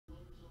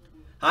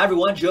Hi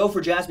everyone, Joe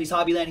for Jaspys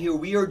Hobbyland here.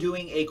 We are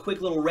doing a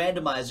quick little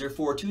randomizer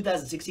for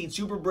 2016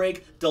 Super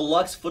Break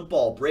Deluxe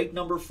Football, break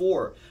number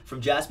 4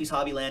 from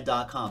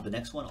JaspysHobbyland.com. The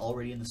next one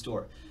already in the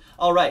store.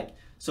 All right,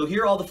 so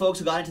here are all the folks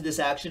who got into this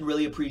action.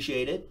 Really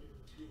appreciate it.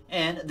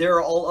 And there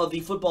are all of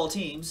the football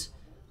teams.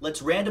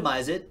 Let's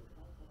randomize it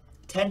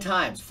 10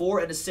 times,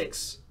 4 and a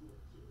 6.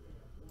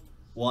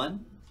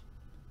 1,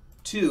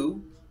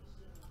 2,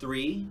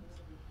 3,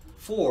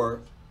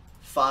 4,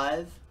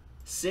 5,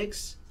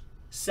 6,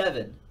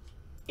 7,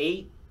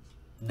 8,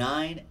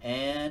 9,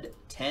 and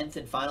 10th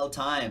and final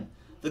time.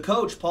 The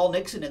coach, Paul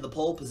Nixon, in the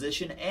pole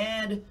position,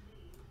 and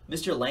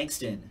Mr.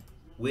 Langston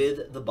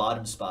with the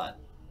bottom spot.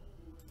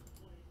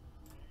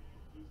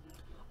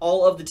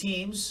 All of the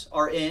teams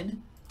are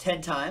in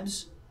 10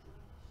 times.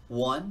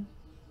 1,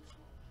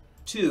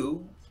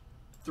 2,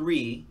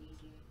 3.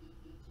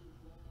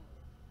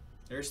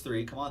 There's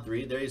 3. Come on,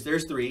 3.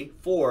 There's 3.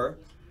 4,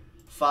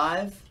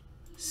 5,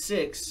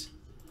 6,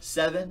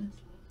 7,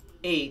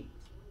 8,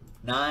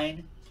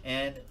 9,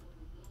 and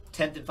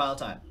 10th and final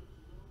time.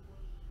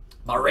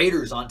 My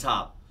Raiders on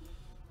top.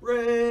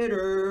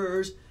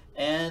 Raiders.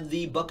 And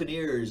the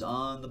Buccaneers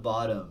on the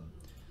bottom.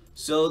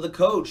 So the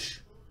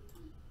coach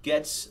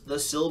gets the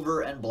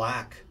silver and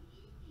black.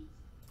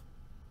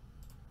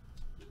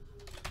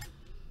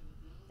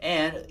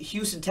 And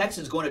Houston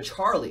Texans going to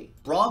Charlie.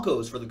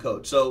 Broncos for the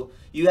coach. So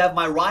you have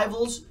my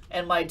rivals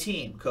and my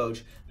team,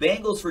 coach.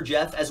 Bengals for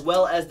Jeff, as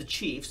well as the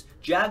Chiefs.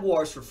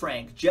 Jaguars for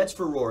Frank. Jets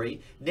for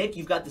Rory. Nick,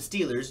 you've got the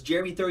Steelers.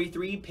 Jeremy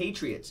 33,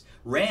 Patriots.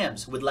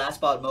 Rams with Last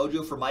Spot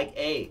Mojo for Mike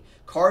A.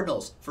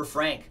 Cardinals for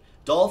Frank.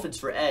 Dolphins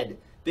for Ed.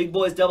 Big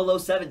Boys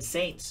 007,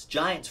 Saints.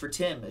 Giants for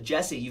Tim.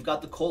 Jesse, you've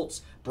got the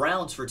Colts.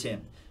 Browns for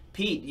Tim.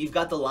 Pete, you've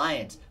got the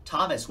Lions.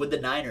 Thomas with the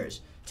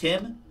Niners.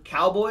 Tim,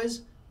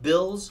 Cowboys,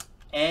 Bills,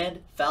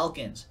 and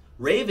Falcons.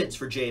 Ravens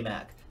for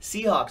J-Mac.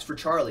 Seahawks for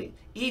Charlie.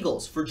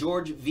 Eagles for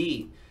George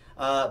V.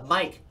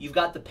 Mike, you've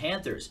got the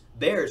Panthers.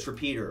 Bears for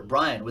Peter.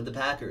 Brian with the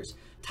Packers.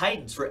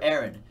 Titans for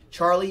Aaron.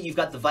 Charlie, you've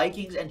got the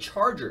Vikings and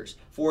Chargers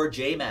for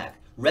J-Mac.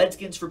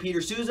 Redskins for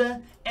Peter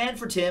Souza. And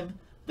for Tim,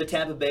 the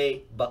Tampa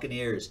Bay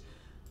Buccaneers.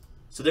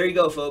 So there you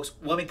go, folks.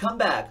 When we come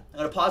back, I'm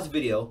going to pause the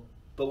video,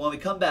 but when we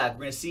come back,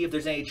 we're going to see if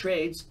there's any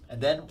trades, and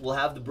then we'll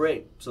have the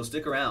break. So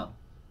stick around.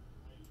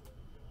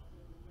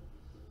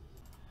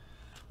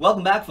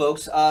 Welcome back,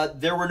 folks.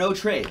 There were no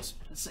trades.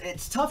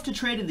 It's tough to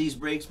trade in these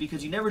breaks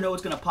because you never know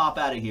what's going to pop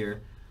out of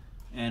here,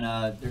 and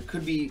there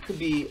could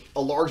be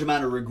a large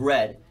amount of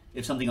regret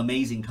if something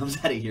amazing comes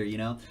out of here, you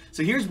know.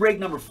 So here's break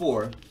number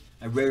 4.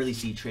 I rarely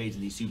see trades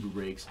in these super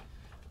breaks.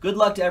 Good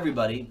luck to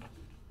everybody.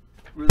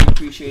 Really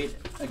appreciate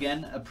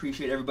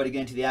everybody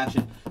getting to the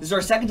action. This is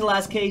our second to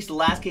last case. The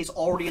last case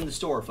already in the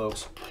store,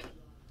 folks.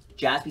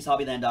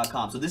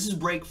 JaspysHobbyland.com. So this is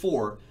break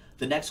 4.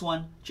 The next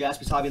one,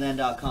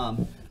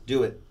 JaspysHobbyland.com.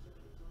 Do it.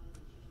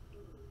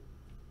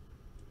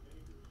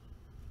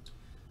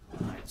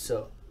 All right,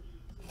 so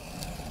there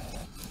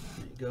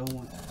you go.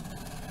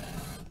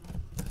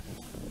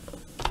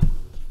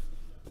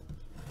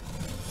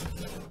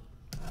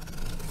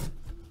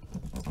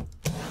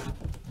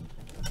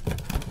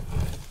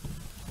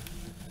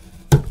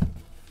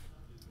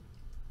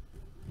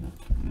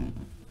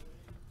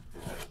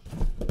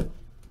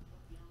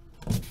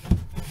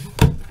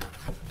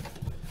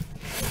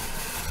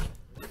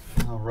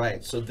 All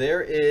right, so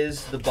there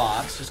is the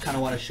box. Just kind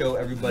of want to show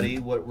everybody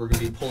what we're going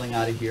to be pulling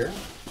out of here.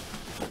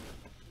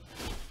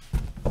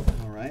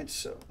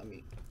 So let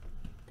me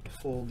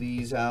pull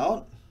these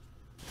out.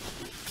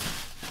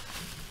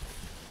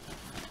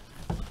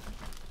 I'm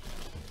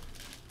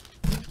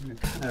gonna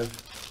kind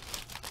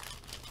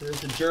of,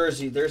 there's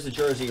the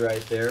jersey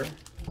right there.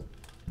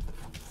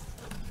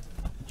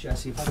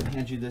 Jesse, if I can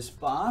hand you this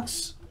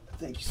box.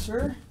 Thank you,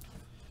 sir.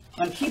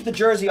 I'm gonna keep the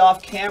jersey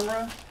off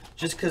camera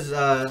just because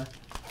I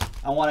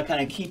want to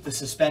kind of keep the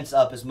suspense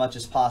up as much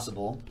as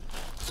possible.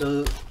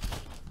 So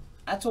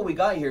that's what we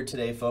got here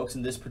today, folks,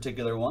 in this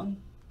particular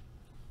one.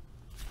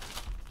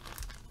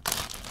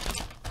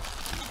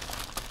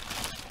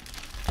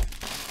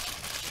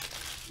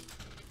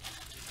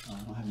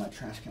 I don't have my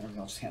trash can.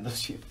 I'll just hand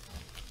those to you.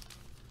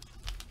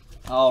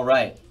 All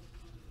right.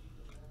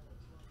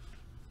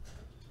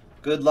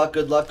 Good luck,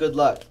 good luck, good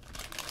luck.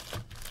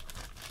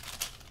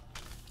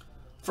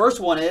 First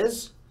one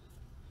is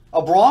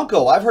a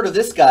Bronco. I've heard of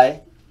this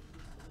guy.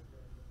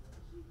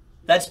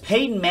 That's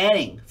Peyton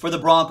Manning for the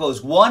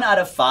Broncos. 1 out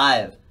of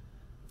 5.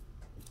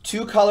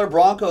 2-color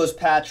Broncos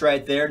patch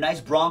right there.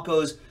 Nice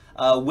Broncos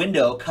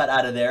window cut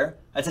out of there.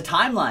 That's a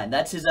timeline.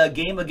 That's his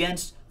game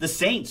against the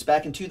Saints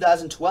back in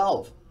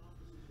 2012.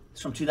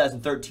 It's from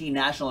 2013,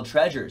 National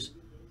Treasures.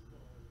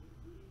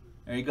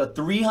 There you go.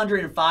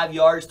 305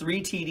 yards,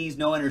 3 TDs,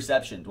 no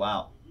interceptions.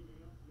 Wow.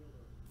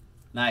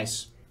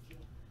 Nice.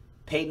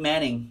 Peyton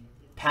Manning,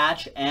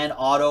 patch and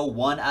auto,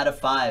 1 out of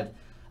 5.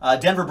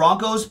 Denver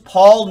Broncos,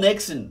 Paul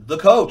Nixon, the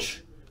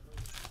coach.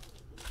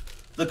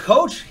 The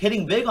coach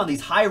hitting big on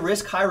these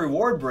high-risk,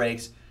 high-reward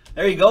breaks.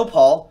 There you go,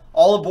 Paul.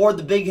 All aboard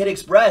the Big Hit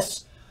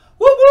Express.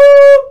 Whoop,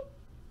 whoop!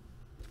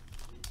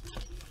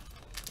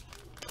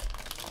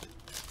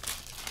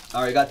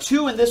 All right, got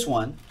 2 in this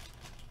one.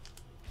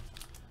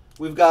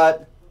 We've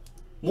got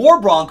more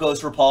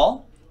Broncos for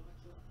Paul.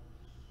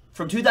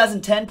 From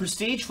 2010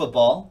 Prestige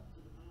Football.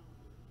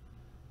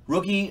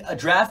 Rookie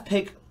draft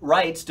pick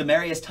rights,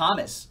 Demaryius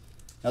Thomas.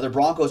 Another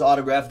Broncos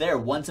autograph there.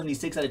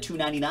 176 out of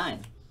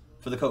 299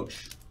 for the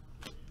coach.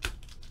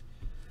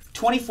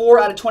 24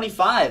 out of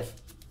 25.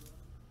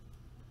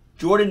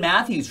 Jordan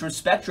Matthews from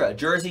Spectra,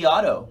 Jersey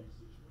Auto.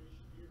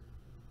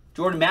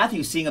 Jordan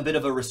Matthews seeing a bit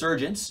of a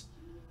resurgence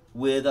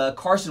with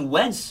Carson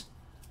Wentz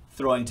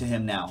throwing to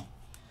him now.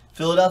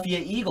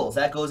 Philadelphia Eagles,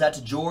 that goes out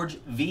to George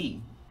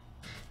V.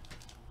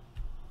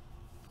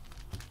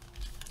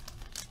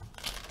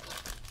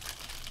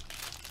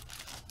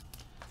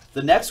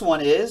 The next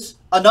one is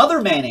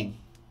another Manning.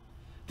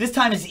 This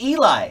time is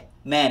Eli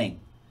Manning.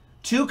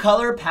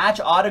 2-color patch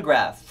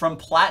autograph from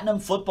Platinum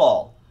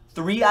Football.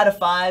 3 out of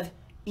 5,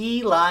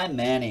 Eli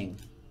Manning.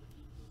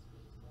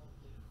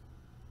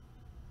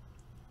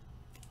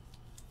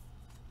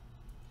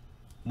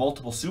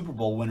 Multiple Super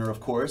Bowl winner, of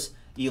course,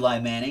 Eli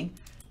Manning.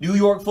 New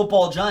York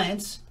Football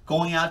Giants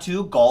going out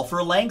to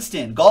Golfer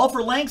Langston.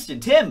 Golfer Langston,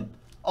 Tim,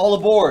 all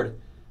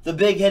aboard the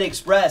Big Hit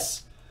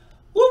Express.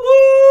 Whoop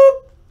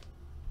whoop!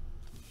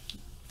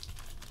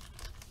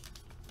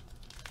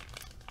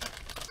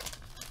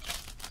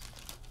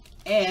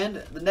 And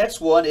the next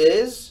one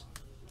is,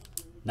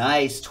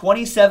 nice,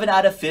 27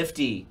 out of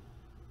 50.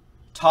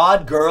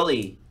 Todd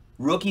Gurley,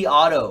 rookie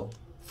auto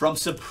from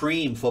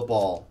Supreme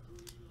Football.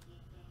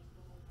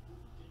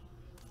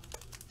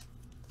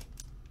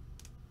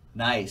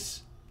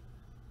 Nice.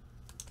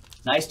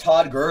 Nice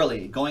Todd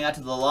Gurley going out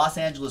to the Los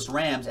Angeles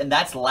Rams, and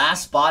that's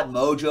last spot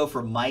mojo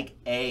for Mike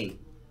A.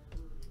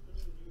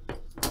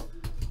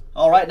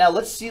 All right, now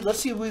let's see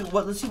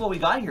what we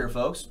got here,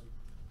 folks.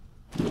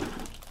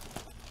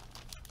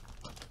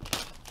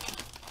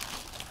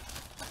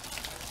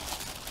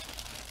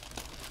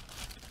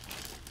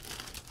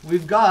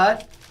 We've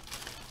got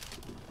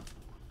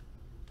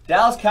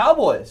Dallas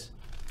Cowboys.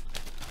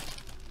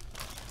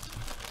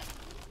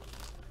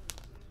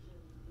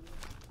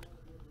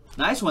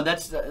 Nice one.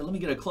 That's let me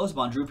get a close-up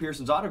on Drew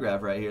Pearson's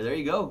autograph right here. There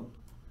you go.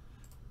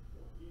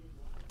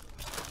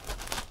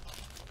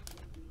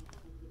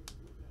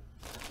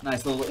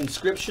 Nice little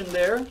inscription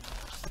there.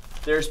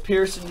 There's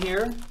Pearson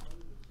here.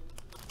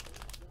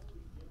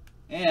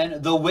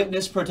 And the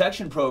Witness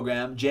Protection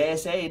Program,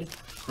 JSA'd,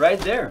 right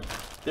there.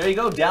 There you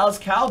go, Dallas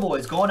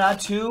Cowboys going out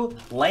to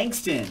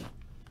Langston.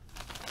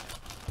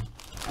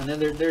 And then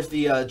there's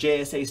the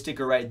JSA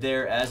sticker right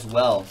there as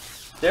well.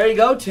 There you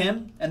go,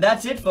 Tim. And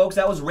that's it, folks.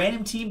 That was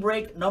random team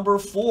break number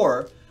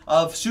 4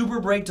 of Super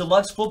Break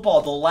Deluxe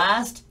Football. The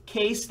last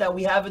case that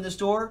we have in the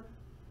store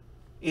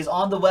is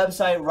on the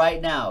website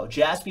right now,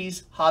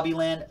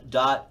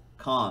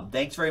 JaspysHobbyland.com.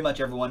 Thanks very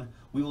much, everyone.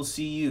 We will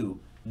see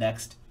you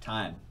next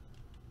time.